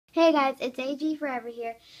Hey guys, it's AG Forever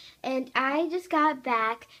here, and I just got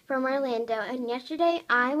back from Orlando, and yesterday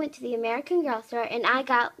I went to the American Girl store and I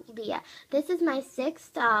got Leah. This is my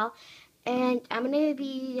 6th doll, and I'm going to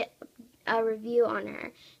be a review on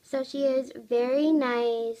her. So she has very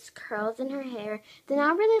nice curls in her hair. They're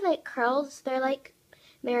not really like curls, they're like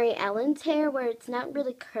Mary Ellen's hair where it's not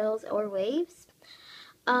really curls or waves.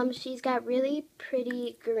 She's got really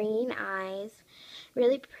pretty green eyes,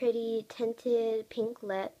 really pretty tinted pink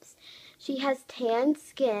lips. She has tan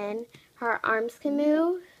skin. Her arms can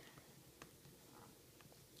move.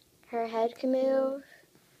 Her head can move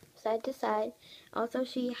side to side. Also,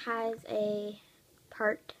 she has a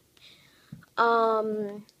part.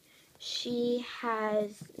 She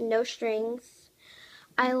has no strings.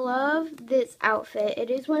 I love this outfit. It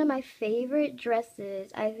is one of my favorite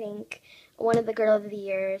dresses, I think, one of the Girl of the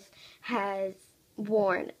Years has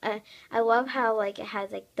worn. I love how like it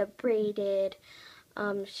has like the braided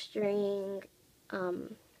string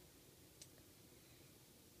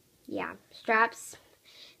straps,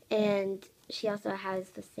 and she also has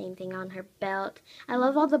the same thing on her belt. I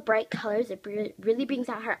love all the bright colors. It really brings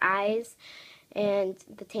out her eyes and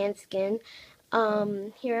the tan skin.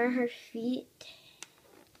 Here are her feet.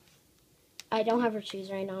 I don't have her shoes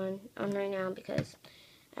on right now because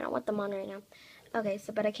I don't want them on right now. Okay,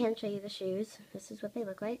 so but I can show you the shoes. This is what they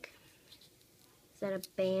look like. Is that a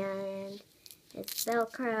band? It's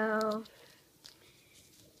Velcro.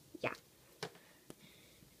 Yeah.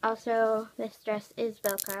 Also, this dress is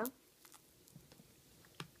Velcro.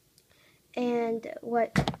 And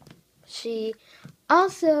what she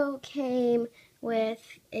also came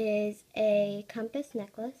with is a compass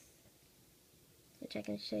necklace, which I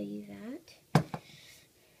can show you that.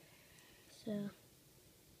 So,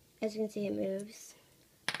 as you can see, it moves.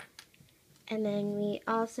 And then we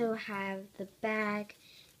also have the bag.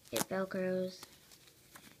 It velcros.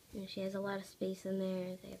 And she has a lot of space in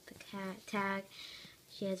there. They have the tag.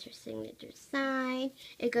 She has her signature sign.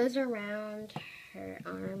 It goes around her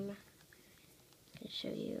arm. I can show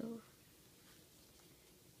you.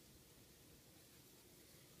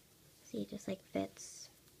 See, it just like fits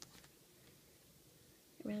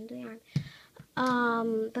around the arm.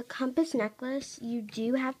 The compass necklace, you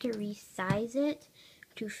do have to resize it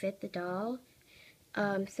to fit the doll.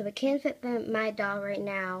 So it can fit my doll right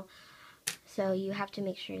now. So you have to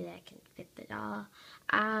make sure that it can fit the doll.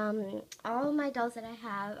 All of my dolls that I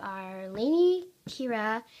have are Lainey,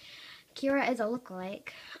 Kira. Kira is a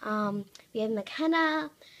lookalike. We have McKenna.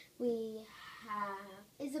 We have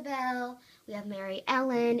Isabel. We have Mary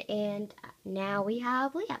Ellen. And now we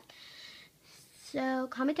have Leah. So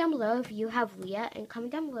comment down below if you have Leah, and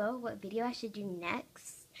comment down below what video I should do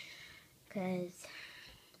next, because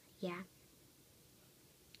yeah.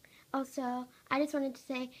 Also, I just wanted to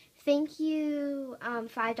say thank you,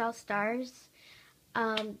 5 Stars.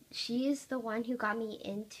 She is the one who got me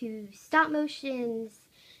into stop motions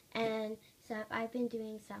and stuff. I've been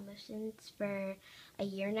doing stop motions for a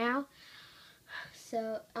year now.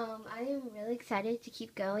 So, I am really excited to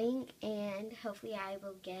keep going, and hopefully I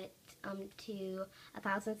will get to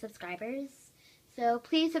 1,000 subscribers. So,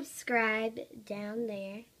 please subscribe down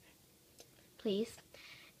there, please.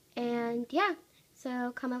 And, yeah,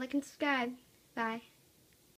 so comment, like, and subscribe. Bye.